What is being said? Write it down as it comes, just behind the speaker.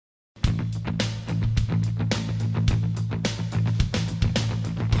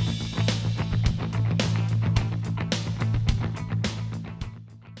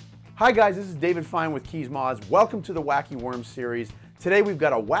Hi guys, this is David Fine with Keys Moths. Welcome to the Wacky Worm series. Today we've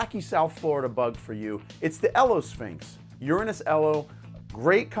got a wacky South Florida bug for you. It's the Ello Sphinx. Erinnyis ello,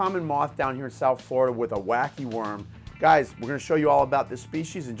 great common moth down here in South Florida with a wacky worm. Guys, we're going to show you all about this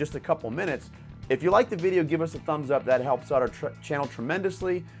species in just a couple minutes. If you like the video, give us a thumbs up. That helps out our channel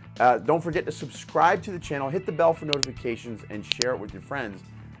tremendously. Don't forget to subscribe to the channel, hit the bell for notifications, and share it with your friends.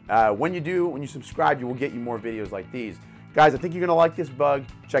 When you subscribe, you will get you more videos like these. Guys, I think you're going to like this bug.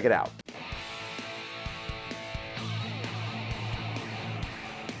 Check it out.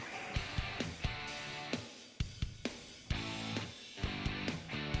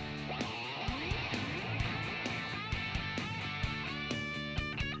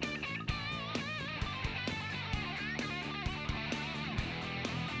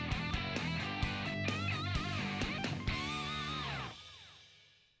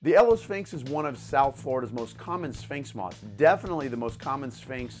 The Ello Sphinx is one of South Florida's most common sphinx moths. Definitely the most common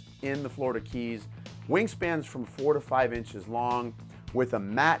sphinx in the Florida Keys. Wingspans from 4 to 5 inches long with a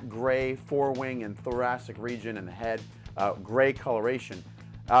matte gray forewing and thoracic region and the head, gray coloration.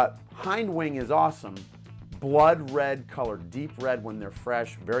 Hind wing is awesome. Blood red color, deep red when they're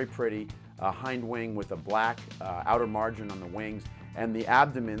fresh, very pretty. Hind wing with a black outer margin on the wings. And the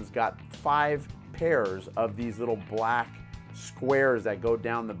abdomen's got 5 pairs of these little black squares that go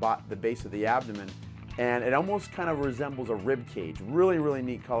down the base of the abdomen, and it almost kind of resembles a rib cage. Really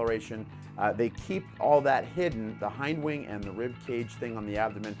neat coloration. They keep all that hidden, the hind wing and the rib cage thing on the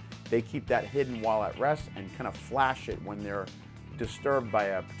abdomen, they keep that hidden while at rest and kind of flash it when they're disturbed by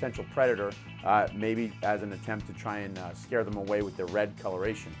a potential predator, maybe as an attempt to try and scare them away with their red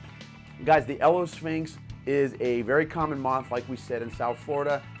coloration. Guys, the Ello Sphinx is a very common moth, like we said, in South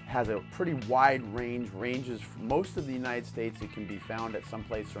Florida. Has a pretty wide ranges most of the United States. It can be found at some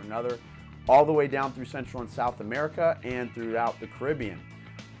place or another, all the way down through Central and South America and throughout the Caribbean.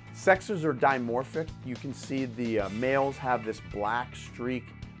 Sexes are dimorphic. You can see the males have this black streak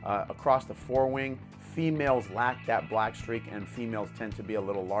across the forewing. Females lack that black streak, and females tend to be a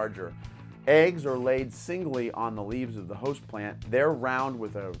little larger. Eggs are laid singly on the leaves of the host plant. They're round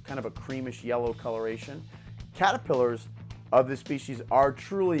with a kind of a creamish yellow coloration. Caterpillars of this species are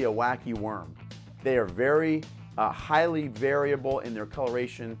truly a wacky worm. They are very highly variable in their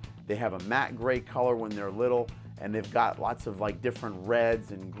coloration. They have a matte gray color when they're little, and they've got lots of like different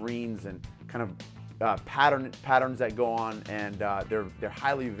reds and greens and kind of patterns that go on, and they're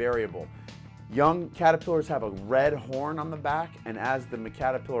highly variable. Young caterpillars have a red horn on the back, and as the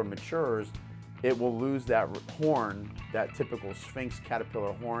caterpillar matures, it will lose that horn, that typical sphinx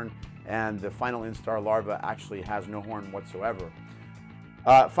caterpillar horn, and the final instar larva actually has no horn whatsoever.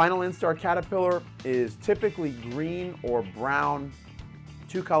 Final instar caterpillar is typically green or brown,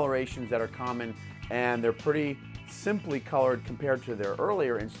 2 colorations that are common, and they're pretty simply colored compared to their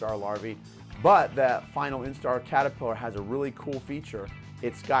earlier instar larvae. But that final instar caterpillar has a really cool feature.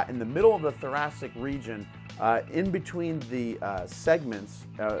 It's got in the middle of the thoracic region, in between the segments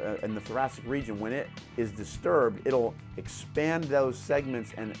in the thoracic region, when it is disturbed, it'll expand those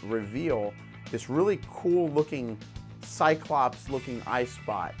segments and reveal this really cool looking cyclops looking eye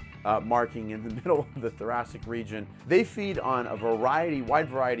spot marking in the middle of the thoracic region. They feed on a wide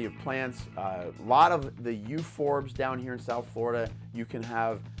variety of plants. A lot of the euphorbs down here in South Florida, you can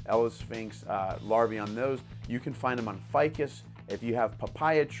have Ello Sphinx larvae on those. You can find them on ficus. If you have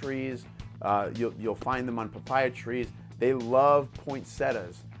papaya trees, you'll find them on papaya trees. They love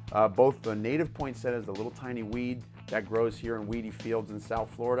poinsettias, both the native poinsettias, the little tiny weed that grows here in weedy fields in South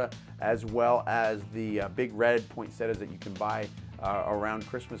Florida, as well as the big red poinsettias that you can buy around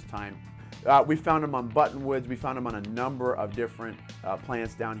Christmas time. We found them on buttonwoods. We found them on a number of different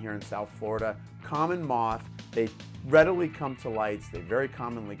plants down here in South Florida. Common moth. They readily come to lights. They very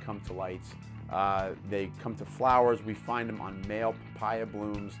commonly come to lights. They come to flowers. We find them on male papaya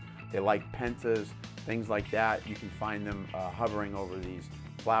blooms. They like pentas, things like that. You can find them hovering over these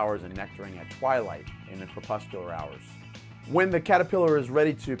flowers and nectaring at twilight in the crepuscular hours. When the caterpillar is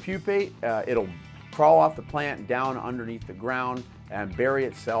ready to pupate, it'll crawl off the plant down underneath the ground and bury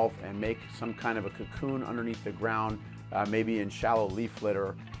itself and make some kind of a cocoon underneath the ground, maybe in shallow leaf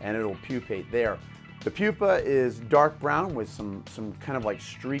litter, and it'll pupate there. The pupa is dark brown with some kind of like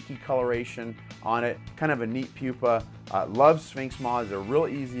streaky coloration on it, kind of a neat pupa. Love sphinx moths. They're real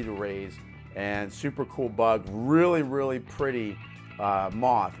easy to raise and super cool bug. Really pretty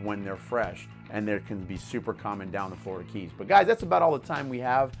moth when they're fresh, and they can be super common down the Florida Keys. But guys, that's about all the time we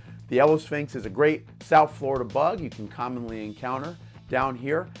have. The Ello Sphinx is a great South Florida bug you can commonly encounter down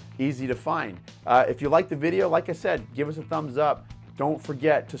here, easy to find. If you like the video, like I said, give us a thumbs up. Don't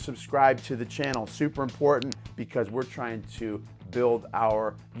forget to subscribe to the channel, super important, because we're trying to build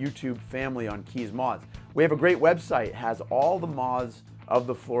our YouTube family on Keys Moths. We have a great website, has all the moths of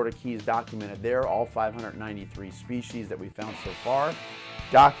the Florida Keys documented there, all 593 species that we found so far,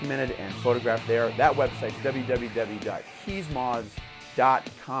 documented and photographed there. That website is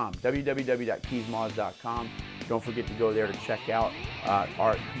www.keysmoths.com, www.keysmoths.com. Don't forget to go there to check out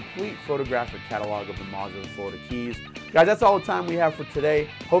our complete photographic catalog of the moths of the Florida Keys. Guys, that's all the time we have for today.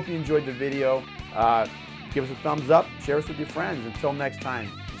 Hope you enjoyed the video. Give us a thumbs up, share us with your friends. Until next time,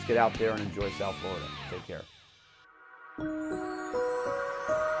 just get out there and enjoy South Florida. Take care.